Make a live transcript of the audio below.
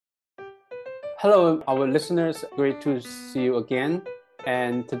Hello, our listeners. Great to see you again.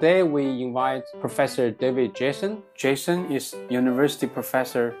 And today we invite Professor David Jason. Jason is university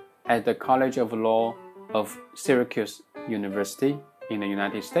professor at the College of Law of Syracuse University in the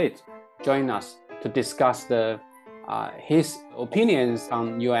United States. Join us to discuss his opinions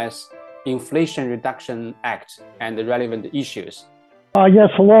on U.S. Inflation Reduction Act and the relevant issues.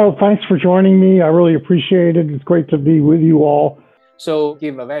 Yes, hello. Thanks for joining me. I really appreciate it. It's great to be with you all. So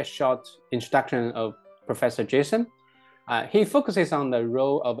give a very short introduction of Professor Jason. He focuses on the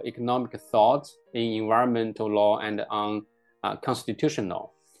role of economic thought in environmental law and on constitutional law.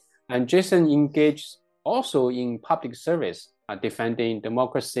 And Jason engages also in public service, defending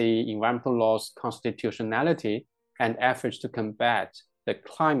democracy, environmental laws, constitutionality, and efforts to combat the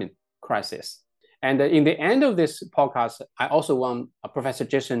climate crisis. And in the end of this podcast, I also want Professor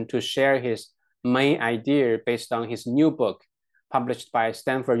Jason to share his main idea based on his new book, published by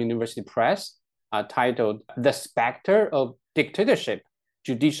Stanford University Press, titled The Specter of Dictatorship,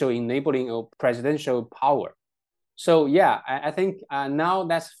 Judicial Enabling of Presidential Power. So yeah, I think now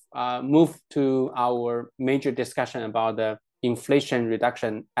let's move to our major discussion about the Inflation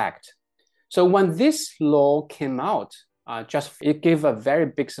Reduction Act. So when this law came out, it gave a very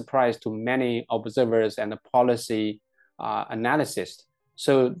big surprise to many observers and policy analysts.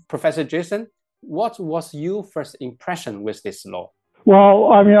 So Professor Jason, what was your first impression with this law?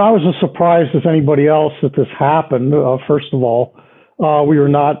 Well, I was as surprised as anybody else that this happened. First of all, we were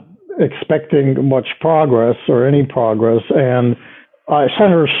not expecting much progress or any progress. And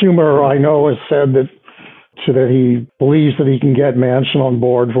Senator Schumer, I know, has said that he believes that he can get Manchin on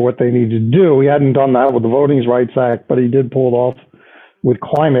board for what they need to do. He hadn't done that with the Voting Rights Act, but he did pull it off with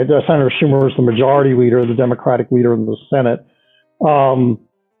climate. Senator Schumer is the majority leader, the Democratic leader in the Senate.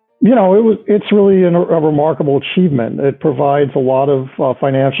 It's really a remarkable achievement. It provides a lot of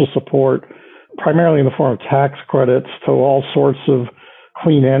financial support, primarily in the form of tax credits, to all sorts of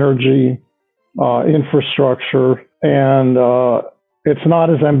clean energy, infrastructure, and it's not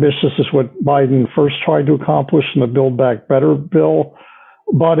as ambitious as what Biden first tried to accomplish in the Build Back Better bill,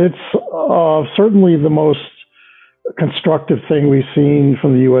 but it's certainly the most constructive thing we've seen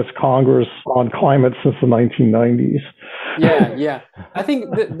from the U.S. Congress on climate since the 1990s. Yeah. I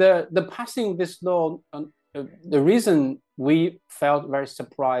think the passing of this law, the reason we felt very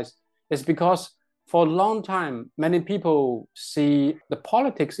surprised is because for a long time, many people see the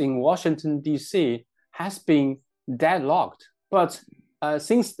politics in Washington, D.C. has been deadlocked. But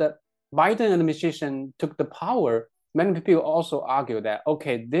since the Biden administration took the power, many people also argue that,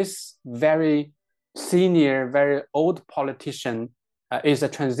 okay, this very senior, very old politician is a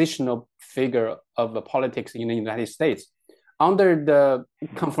transitional figure of the politics in the United States. Under the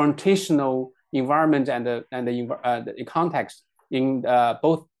confrontational environment and the context in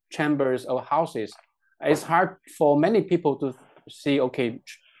both chambers of houses, it's hard for many people to see, okay,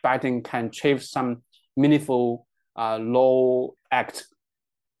 Biden can achieve some meaningful law act.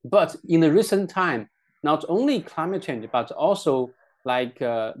 But in the recent time, not only climate change, but also like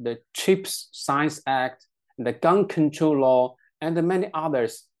the CHIPS Science Act, the gun control law, and many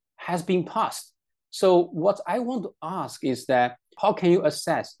others has been passed. So what I want to ask is that how can you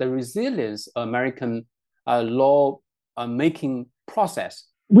assess the resilience of American law making process?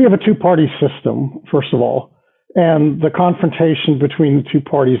 We have a two-party system, first of all, and the confrontation between the two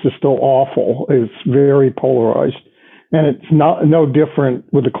parties is still awful. It's very polarized, and it's no different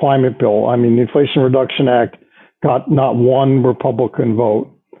with the climate bill. The Inflation Reduction Act got not one Republican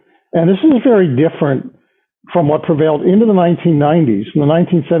vote. And this is very different from what prevailed into the 1990s. In the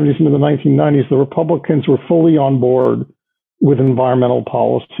 1970s into the 1990s, the Republicans were fully on board with environmental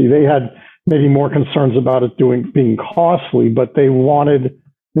policy. They had maybe more concerns about it being costly, but they wanted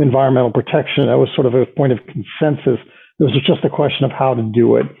environmental protection. That was sort of a point of consensus. It was just a question of how to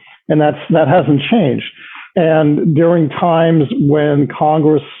do it. And that hasn't changed. And during times when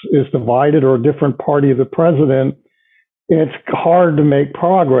Congress is divided or a different party of the president, it's hard to make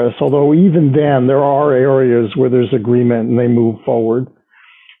progress, although even then there are areas where there's agreement and they move forward.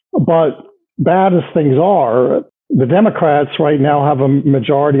 But bad as things are, the Democrats right now have a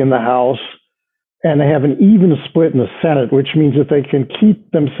majority in the House and they have an even split in the Senate, which means that they can keep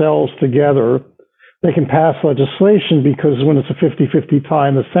themselves together. They can pass legislation because when it's a 50-50 tie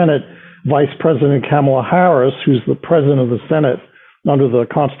in the Senate, Vice President Kamala Harris, who's the president of the Senate under the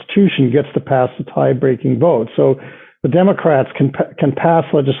Constitution, gets to pass the tie-breaking vote. So the Democrats can pass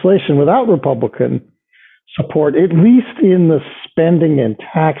legislation without Republican support, at least in the spending and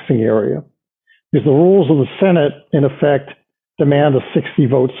taxing area, because the rules of the Senate, in effect, demand a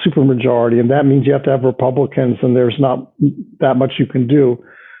 60-vote supermajority, and that means you have to have Republicans, and there's not that much you can do.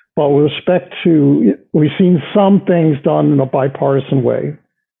 But with respect to, we've seen some things done in a bipartisan way,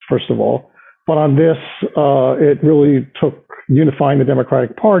 first of all. But on this, it really took unifying the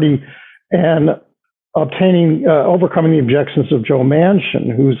Democratic Party and overcoming the objections of Joe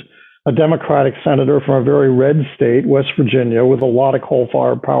Manchin, who's a Democratic senator from a very red state, West Virginia, with a lot of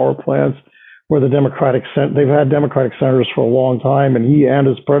coal-fired power plants, where they've had Democratic senators for a long time, and he and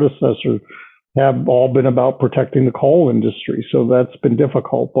his predecessor have all been about protecting the coal industry. So that's been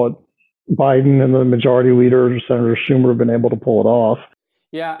difficult, but Biden and the majority leader, Senator Schumer, have been able to pull it off.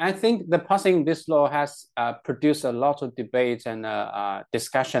 Yeah, I think the passing this law has produced a lot of debates and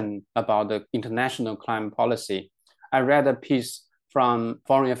discussion about the international climate policy. I read a piece from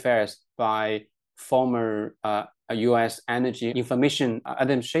Foreign Affairs by former U.S. Energy Information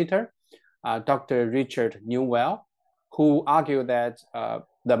Administrator, Dr. Richard Newell, who argued that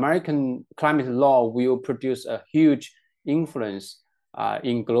the American climate law will produce a huge influence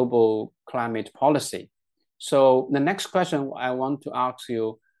in global climate policy. So the next question I want to ask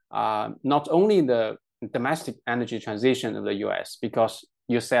you, not only the domestic energy transition of the U.S., because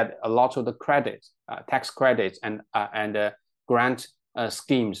you said a lot of the credits, tax credits and grant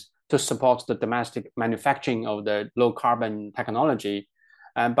schemes to support the domestic manufacturing of the low carbon technology,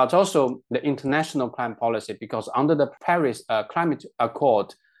 but also the international climate policy, because under the Paris Climate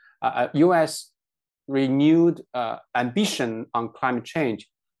Accord, U.S. renewed ambition on climate change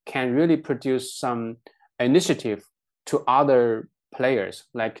can really produce some initiative to other players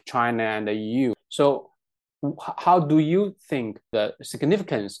like China and the EU. So how do you think the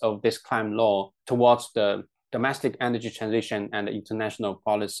significance of this climate law towards the domestic energy transition and the international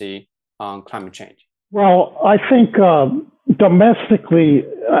policy on climate change? Well, I think domestically,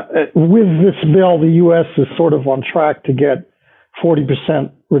 with this bill, the U.S. is sort of on track to get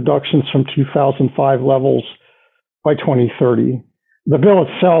 40% reductions from 2005 levels by 2030. The bill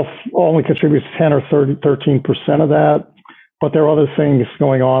itself only contributes 10 or 13% of that, but there are other things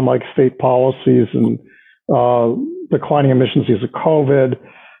going on like state policies and declining emissions because of COVID.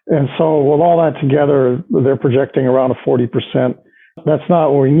 And so with all that together, they're projecting around a 40%. That's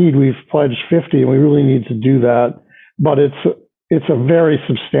not what we need. We've pledged 50 and we really need to do that, but it's a very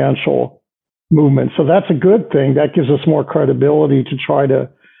substantial movement. So that's a good thing. That gives us more credibility to try to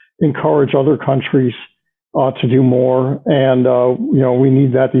encourage other countries to do more. And, we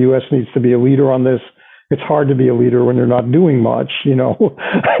need that. The U.S. needs to be a leader on this. It's hard to be a leader when you're not doing much,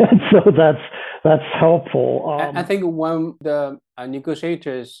 so that's helpful. I think when the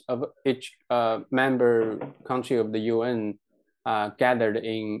negotiators of each member country of the UN gathered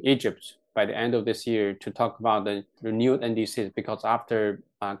in Egypt by the end of this year to talk about the renewed NDCs, because after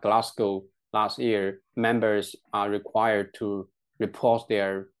Glasgow last year, members are required to report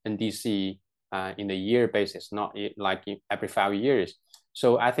their NDC in a year basis, not like every 5 years.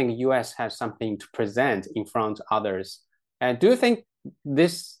 So I think U.S. has something to present in front of others. And do you think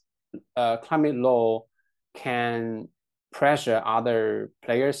this climate law can pressure other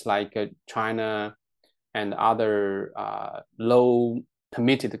players like China and other low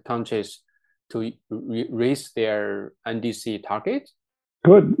committed countries to raise their NDC target?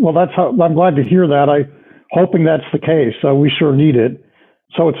 Good. Well, I'm glad to hear that. I'm hoping that's the case. We sure need it.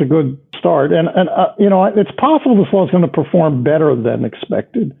 So it's a good start. And it's possible this law is going to perform better than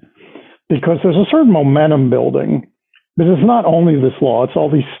expected because there's a certain momentum building. But it's not only this law, it's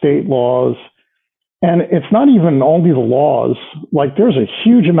all these state laws. And it's not even only the laws. Like there's a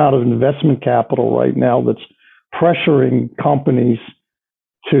huge amount of investment capital right now that's pressuring companies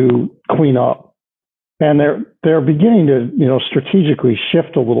to clean up. And they're beginning to, strategically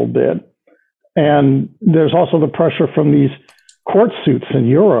shift a little bit. And there's also the pressure from these court suits in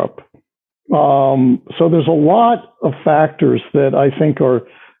Europe. So there's a lot of factors that I think are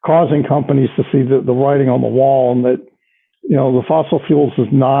causing companies to see the writing on the wall, and that, the fossil fuels is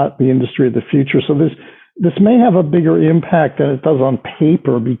not the industry of the future. So this may have a bigger impact than it does on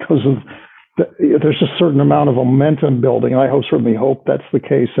paper because of there's just a certain amount of momentum building. I certainly hope that's the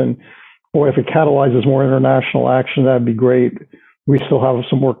case. And boy, if it catalyzes more international action, that'd be great. We still have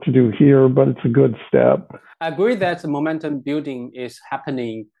some work to do here, but it's a good step. I agree that the momentum building is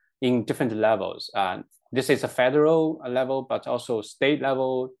happening in different levels. This is a federal level, but also state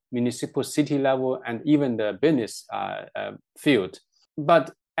level, municipal city level, and even the business field.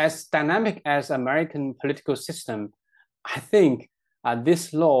 But as dynamic as American political system, I think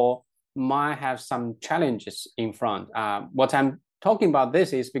this law might have some challenges in front. What I'm talking about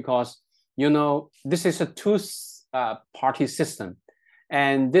this is because, this is a two-party system.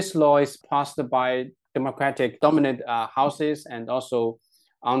 And this law is passed by Democratic dominant houses and also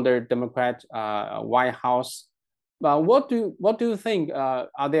under Democrat White House what do you think?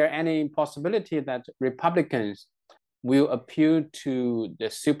 Are there any possibility that Republicans will appeal to the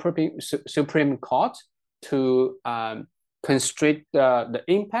Supreme Court to constrict the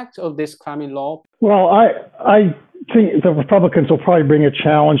impact of this climate law? Well, I think the Republicans will probably bring a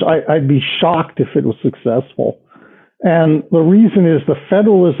challenge. I'd be shocked if it was successful. And the reason is the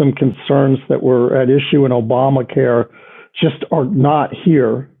federalism concerns that were at issue in Obamacare just are not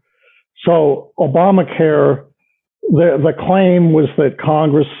here. So Obamacare, the claim was that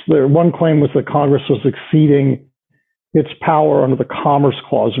one claim was that Congress was exceeding its power under the Commerce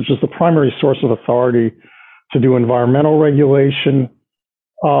Clause, which is the primary source of authority to do environmental regulation.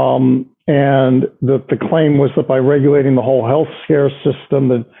 And the claim was that by regulating the whole health care system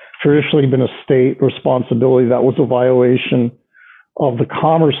that traditionally been a state responsibility, that was a violation of the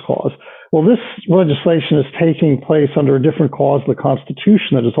Commerce Clause. Well, this legislation is taking place under a different clause of the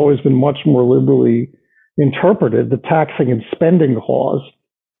Constitution that has always been much more liberally interpreted, the Taxing and Spending Clause.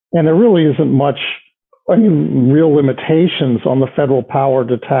 And there really isn't much real limitations on the federal power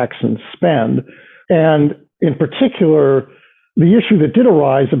to tax and spend. And in particular, the issue that did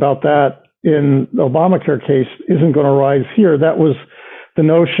arise about that in the Obamacare case isn't going to arise here. That was the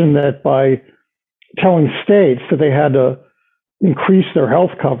notion that by telling states that they had to increase their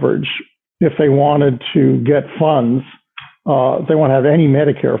health coverage if they wanted to get funds, if they want to have any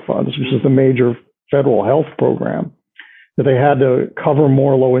Medicare funds, which is the major federal health program, that they had to cover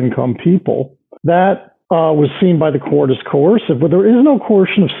more low-income people. That was seen by the court as coercive, but there is no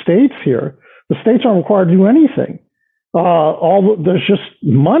coercion of states here. The states aren't required to do anything. There's just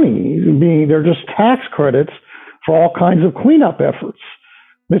money they're just tax credits for all kinds of cleanup efforts.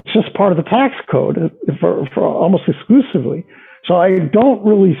 It's just part of the tax code for almost exclusively. So I don't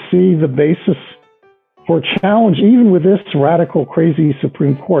really see the basis for a challenge, even with this radical, crazy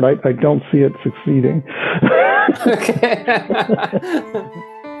Supreme Court. I don't see it succeeding. Okay.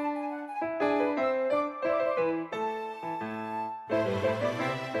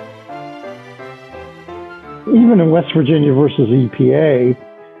 Even in West Virginia versus EPA,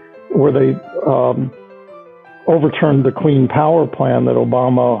 where they overturned the Clean Power Plan that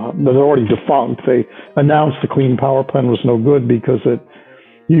was already defunct. They announced the Clean Power Plan was no good because it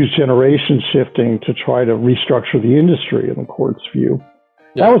used generation shifting to try to restructure the industry, in the court's view.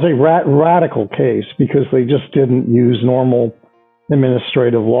 Yeah. That was a radical case because they just didn't use normal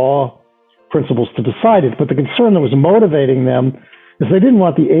administrative law principles to decide it. But the concern that was motivating them is they didn't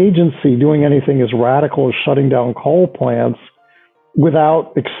want the agency doing anything as radical as shutting down coal plants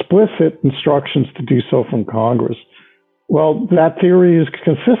without explicit instructions to do so from Congress. Well, that theory is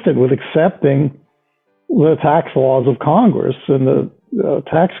consistent with accepting the tax laws of Congress and the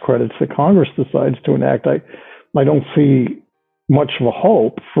tax credits that Congress decides to enact. I don't see much of a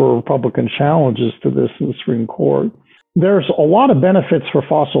hope for Republican challenges to this in the Supreme Court. There's a lot of benefits for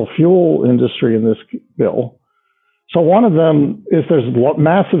fossil fuel industry in this bill. So one of them is there's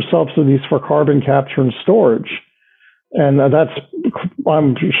massive subsidies for carbon capture and storage. And I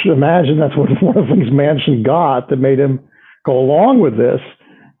should imagine that's one of the things Manchin got that made him go along with this.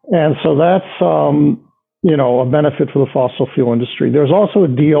 And so that's, a benefit for the fossil fuel industry. There's also a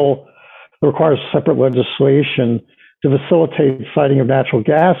deal that requires separate legislation to facilitate siting of natural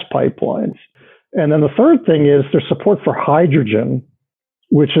gas pipelines. And then the third thing is there's support for hydrogen,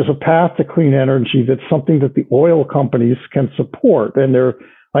 which is a path to clean energy that's something that the oil companies can support. And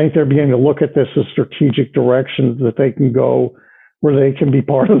I think they're beginning to look at this as strategic directions that they can go where they can be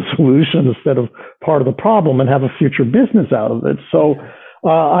part of the solution instead of part of the problem and have a future business out of it. So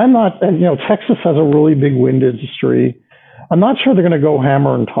Texas has a really big wind industry. I'm not sure they're going to go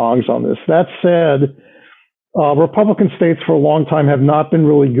hammer and tongs on this. That said, Republican states for a long time have not been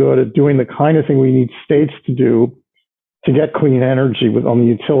really good at doing the kind of thing we need states to do to get clean energy on the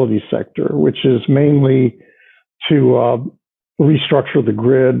utility sector, which is mainly to restructure the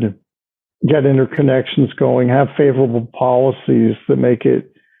grid, get interconnections going, have favorable policies that make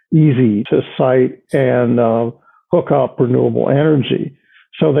it easy to site and hook up renewable energy.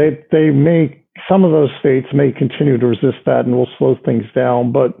 So some of those states may continue to resist that and will slow things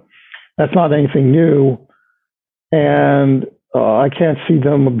down, but that's not anything new. And I can't see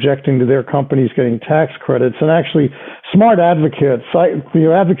them objecting to their companies getting tax credits. And actually, smart advocates,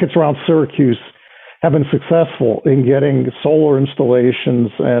 advocates around Syracuse have been successful in getting solar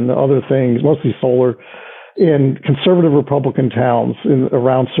installations and other things, mostly solar, in conservative Republican towns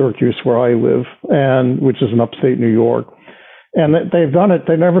around Syracuse, where I live, which is in upstate New York. And they've done it.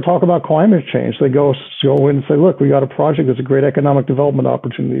 They never talk about climate change. They go in and say, look, we got a project that's a great economic development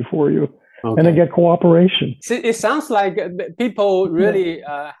opportunity for you. Okay. And they get cooperation. It sounds like people really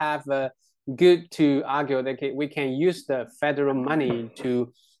have good to argue that we can use the federal money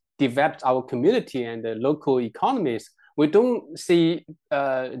to develop our community and the local economies. We don't see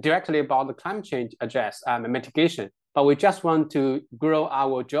directly about the climate change address mitigation, but we just want to grow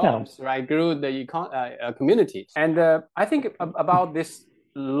our jobs, right? Grow the community. And I think about this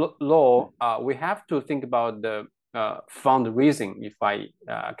law, we have to think about the fundraising, if I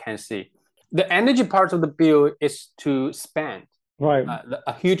can see. The energy part of the bill is to spend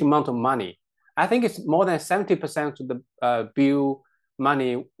a huge amount of money. I think it's more than 70% of the bill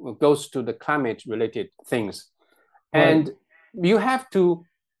money goes to the climate-related things. And you have to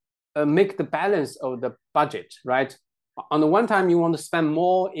make the balance of the budget, right? On the one time, you want to spend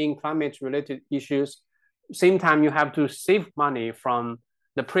more in climate-related issues. Same time, you have to save money from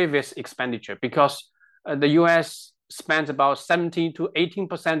the previous expenditure, because the US spends about 17 to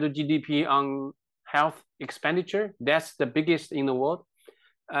 18% of GDP on health expenditure. That's the biggest in the world.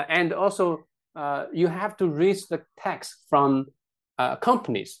 And also, you have to raise the tax from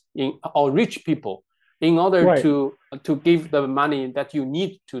companies or rich people in order to give the money that you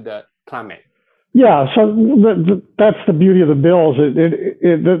need to the climate. Yeah, so that's the beauty of the bills.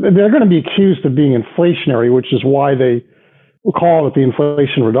 They're going to be accused of being inflationary, which is why they call it the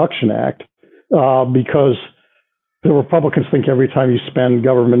Inflation Reduction Act, because the Republicans think every time you spend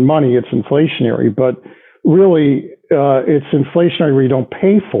government money, it's inflationary. But really, it's inflationary where you don't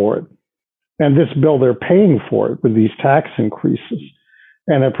pay for it. And this bill, they're paying for it with these tax increases.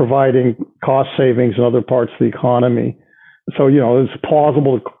 And they're providing cost savings in other parts of the economy. So, it's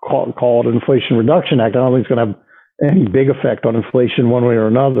plausible to call it an Inflation Reduction Act. I don't think it's going to have any big effect on inflation one way or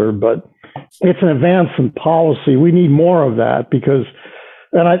another, but it's an advance in policy. We need more of that because,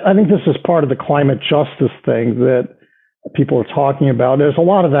 and I think this is part of the climate justice thing that people are talking about. There's a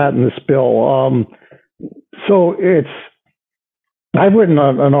lot of that in this bill. So I've written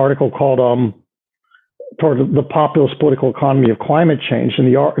an article called toward the populist political economy of climate change. And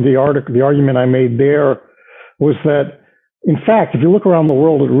the argument I made there was that, in fact, if you look around the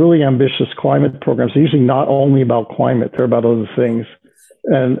world at really ambitious climate programs, they're usually not only about climate, they're about other things.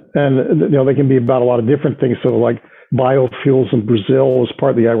 And they can be about a lot of different things. So like biofuels in Brazil was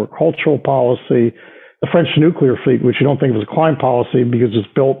part of the agricultural policy. The French nuclear fleet, which you don't think was a climate policy because it's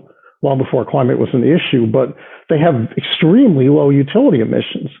built long before climate was an issue, but they have extremely low utility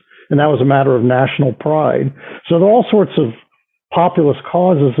emissions. And that was a matter of national pride. So there are all sorts of populist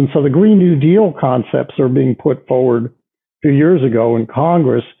causes. And so the Green New Deal concepts are being put forward a few years ago in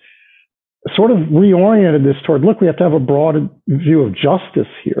Congress, sort of reoriented this toward, look, we have to have a broad view of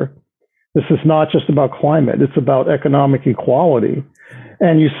justice here. This is not just about climate, it's about economic equality.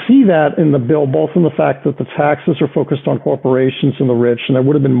 And you see that in the bill, both in the fact that the taxes are focused on corporations and the rich, and there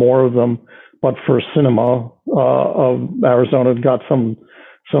would have been more of them, but for Sinema of Arizona got some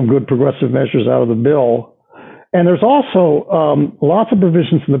good progressive measures out of the bill. And there's also lots of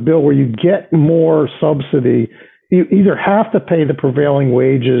provisions in the bill where you get more subsidy. You either have to pay the prevailing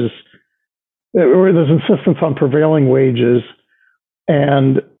wages, or there's insistence on prevailing wages,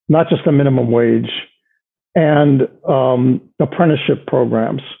 and not just a minimum wage, and apprenticeship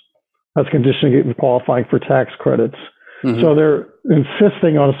programs as conditioning of qualifying for tax credits. Mm-hmm. So they're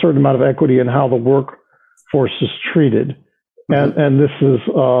insisting on a certain amount of equity in how the workforce is treated. Mm-hmm. And this is,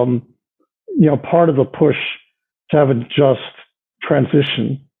 part of the push to have a just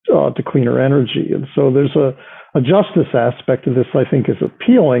transition to cleaner energy. And so there's a justice aspect of this, I think, is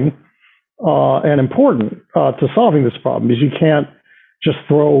appealing and important to solving this problem, because you can't just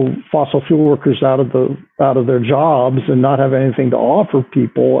throw fossil fuel workers out of their jobs and not have anything to offer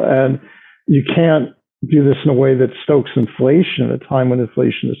people. And you can't do this in a way that stokes inflation at a time when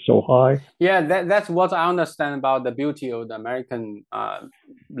inflation is so high. Yeah, that's what I understand about the beauty of the American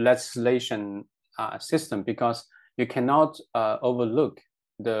legislation system, because you cannot overlook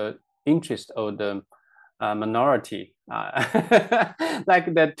the interest of the minority. Like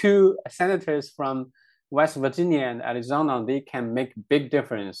the two senators from West Virginia and Arizona, they can make big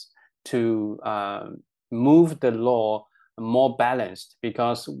difference to move the law more balanced,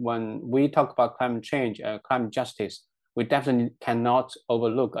 because when we talk about climate change, climate justice, we definitely cannot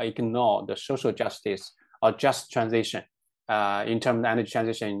overlook or ignore the social justice or just transition. In terms of energy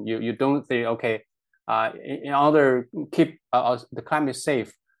transition, you don't say, okay, in order to keep the climate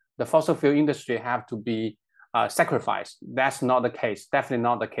safe, the fossil fuel industry have to be sacrificed. That's not the case, definitely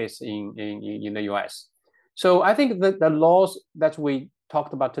not the case in the US. So I think that the laws that we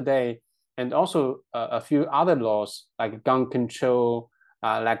talked about today, and also a few other laws like gun control,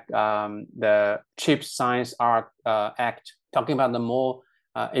 like the CHIPS Science Act, talking about the more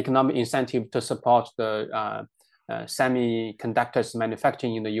economic incentive to support the semiconductors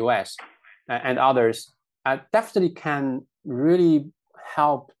manufacturing in the US. and others, definitely can really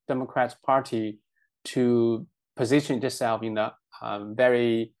help Democrats Party to position itself in a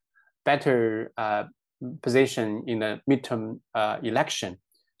very better position in the midterm election.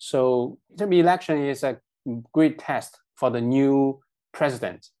 So midterm election is a great test for the new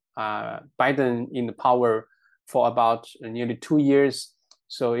president. Biden in the power for about nearly 2 years.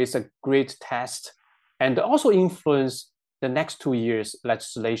 So it's a great test and also influence the next 2 years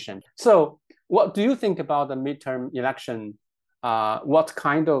legislation. So what do you think about the midterm election? What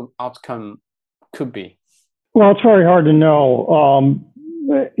kind of outcome could be? Well, it's very hard to know.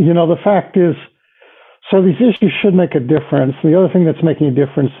 The fact is, so these issues should make a difference. The other thing that's making a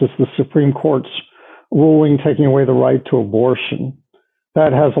difference is the Supreme Court's ruling taking away the right to abortion.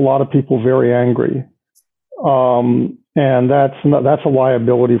 That has a lot of people very angry. And that's a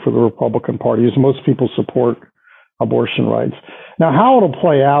liability for the Republican Party, as most people support abortion rights. Now, how it'll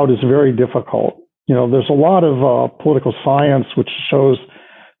play out is very difficult. There's a lot of political science which shows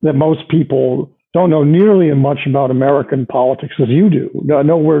that most people don't know nearly as much about American politics as you do.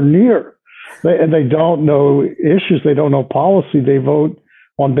 Nowhere near. They don't know issues. They don't know policy. They vote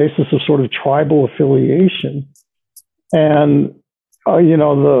on basis of sort of tribal affiliation. And,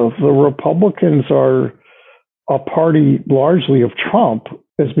 the Republicans are a party largely of Trump.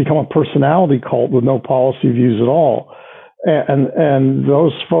 It's become a personality cult with no policy views at all. And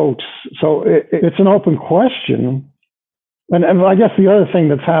those folks, so it's an open question. And I guess the other thing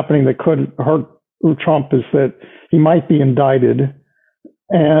that's happening that could hurt Trump is that he might be indicted,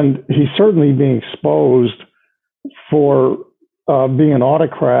 and he's certainly being exposed for being an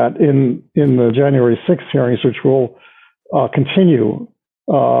autocrat in the January 6th hearings, which will continue,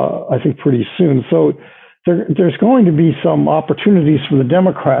 I think, pretty soon. So there's going to be some opportunities for the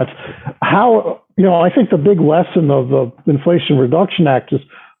Democrats. I think the big lesson of the Inflation Reduction Act is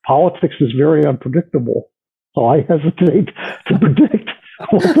politics is very unpredictable. So I hesitate to predict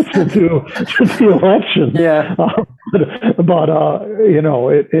what to do to the election. Yeah.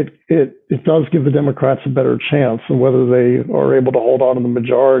 It does give the Democrats a better chance, and whether they are able to hold on to the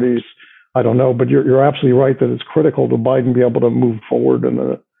majorities, I don't know. But you're absolutely right that it's critical to Biden be able to move forward in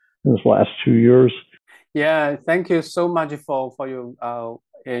his last 2 years. Yeah, thank you so much for your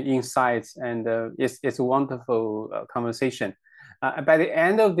insights, and it's a wonderful conversation. By the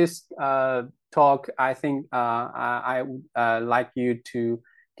end of this talk, I think I would like you to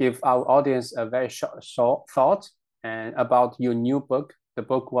give our audience a very short thought about your new book. The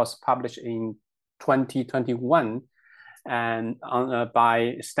book was published in 2021 and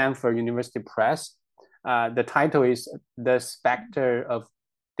by Stanford University Press. The title is "The Specter of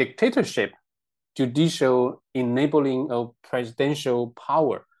Dictatorship: Judicial Enabling of Presidential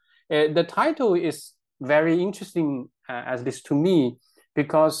Power." The title is very interesting, at least to me,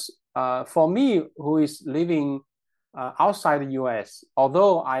 because for me, who is living outside the US,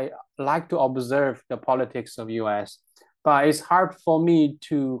 although I like to observe the politics of US, but it's hard for me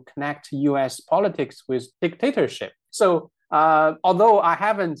to connect US politics with dictatorship. So although I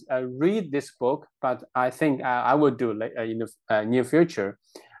haven't read this book, but I think I will do in the near future.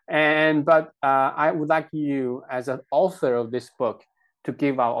 But I would like you, as an author of this book, to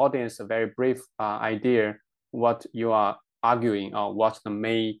give our audience a very brief idea what you are arguing, or what's the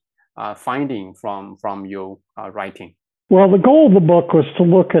main finding from your writing. Well, the goal of the book was to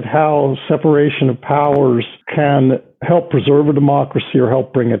look at how separation of powers can help preserve a democracy or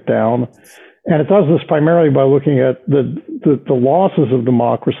help bring it down. And it does this primarily by looking at the losses of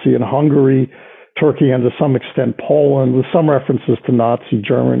democracy in Hungary, Turkey, and to some extent Poland, with some references to Nazi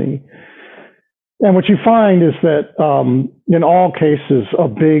Germany. And what you find is that in all cases, a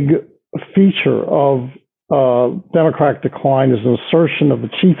big feature of democratic decline is an assertion of the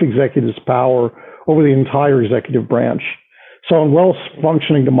chief executive's power over the entire executive branch. So in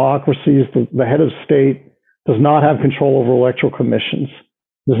well-functioning democracies, the head of state does not have control over electoral commissions,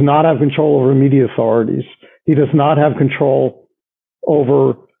 does not have control over media authorities. He does not have control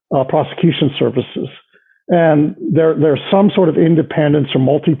over prosecution services. And there's some sort of independence or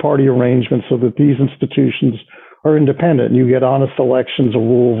multi-party arrangement so that these institutions are independent. You get honest elections, a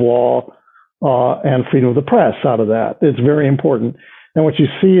rule of law, and freedom of the press out of that. It's very important. And what you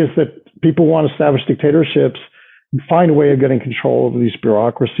see is that people want to establish dictatorships and find a way of getting control over these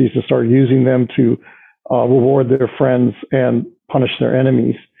bureaucracies and start using them to reward their friends and punish their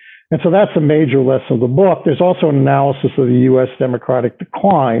enemies. And so that's a major lesson of the book. There's also an analysis of the U.S. democratic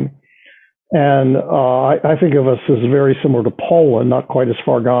decline. And I think of us as very similar to Poland, not quite as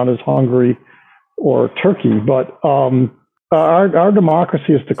far gone as Hungary or Turkey. But our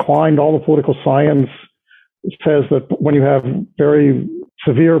democracy has declined. All the political science says that when you have very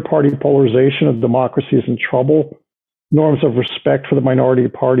severe party polarization of democracy is in trouble. Norms of respect for the minority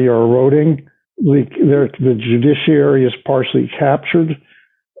party are eroding. The judiciary is partially captured.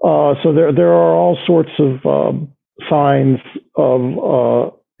 So there are all sorts of signs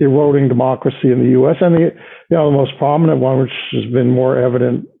of eroding democracy in the U.S. And the most prominent one, which has been more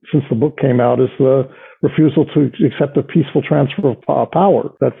evident since the book came out, is the refusal to accept a peaceful transfer of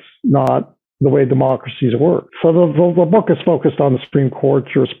power. That's not the way democracies work. So the book is focused on the Supreme Court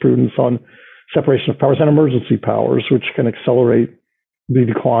jurisprudence on separation of powers and emergency powers, which can accelerate the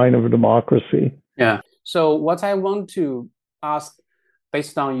decline of a democracy. Yeah. So what I want to ask,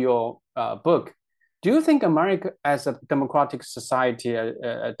 based on your book, do you think America as a democratic society,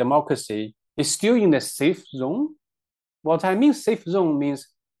 a democracy, is still in the safe zone? What I mean safe zone means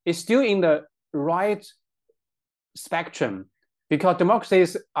it's still in the right spectrum, because democracy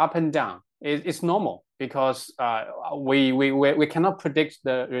is up and down. It's normal because we cannot predict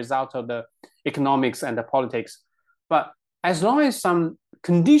the result of the economics and the politics. But as long as some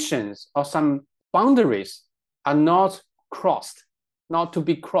conditions or some boundaries are not to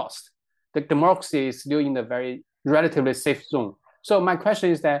be crossed, the democracy is still in the very relatively safe zone. So my question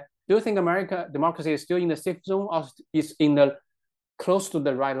is that, do you think democracy is still in the safe zone, or is in the close to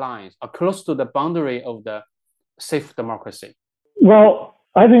the right lines, or close to the boundary of the safe democracy? Well,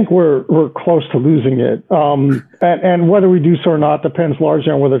 I think we're close to losing it. And whether we do so or not depends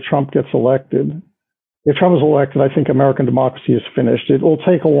largely on whether Trump gets elected. If Trump is elected, I think American democracy is finished. It will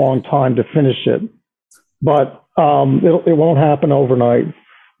take a long time to finish it, but it won't happen overnight,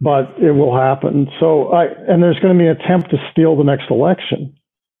 but it will happen. So, and there's going to be an attempt to steal the next election.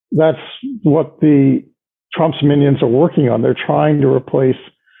 That's what the Trump's minions are working on. They're trying to replace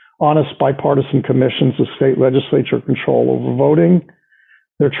honest bipartisan commissions of state legislature control over voting.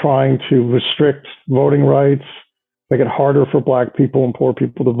 They're trying to restrict voting rights, make it harder for Black people and poor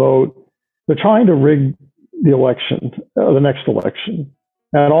people to vote. They're trying to rig the election, the next election.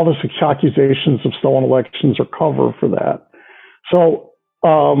 And all the accusations of stolen elections are cover for that. So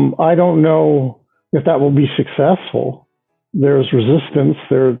I don't know if that will be successful. There's resistance.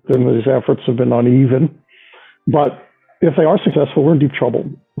 These efforts have been uneven. But if they are successful, we're in deep trouble.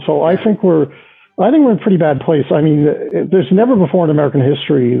 So I think we're in a pretty bad place. I mean, there's never before in American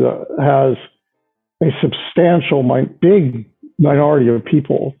history that has a substantial, big minority of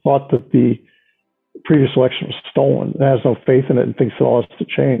people thought that the previous election was stolen and has no faith in it and thinks it all has to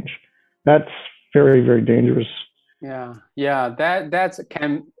change. That's very, very dangerous. Yeah, that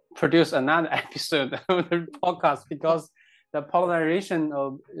can produce another episode of the podcast, because the polarization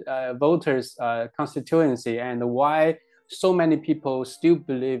of voters' constituency and why so many people still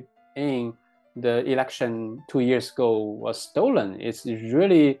believe in the election 2 years ago was stolen. It's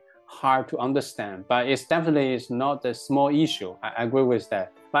really hard to understand, but it's definitely not a small issue. I agree with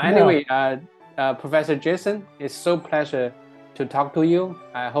that. But anyway, Professor Jason, it's so pleasure to talk to you.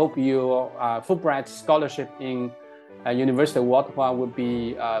 I hope your Fulbright scholarship in University of Ottawa will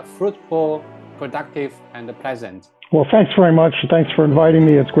be fruitful, productive, and pleasant. Well, thanks very much. Thanks for inviting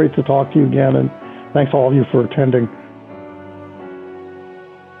me. It's great to talk to you again, and thanks all of you for attending.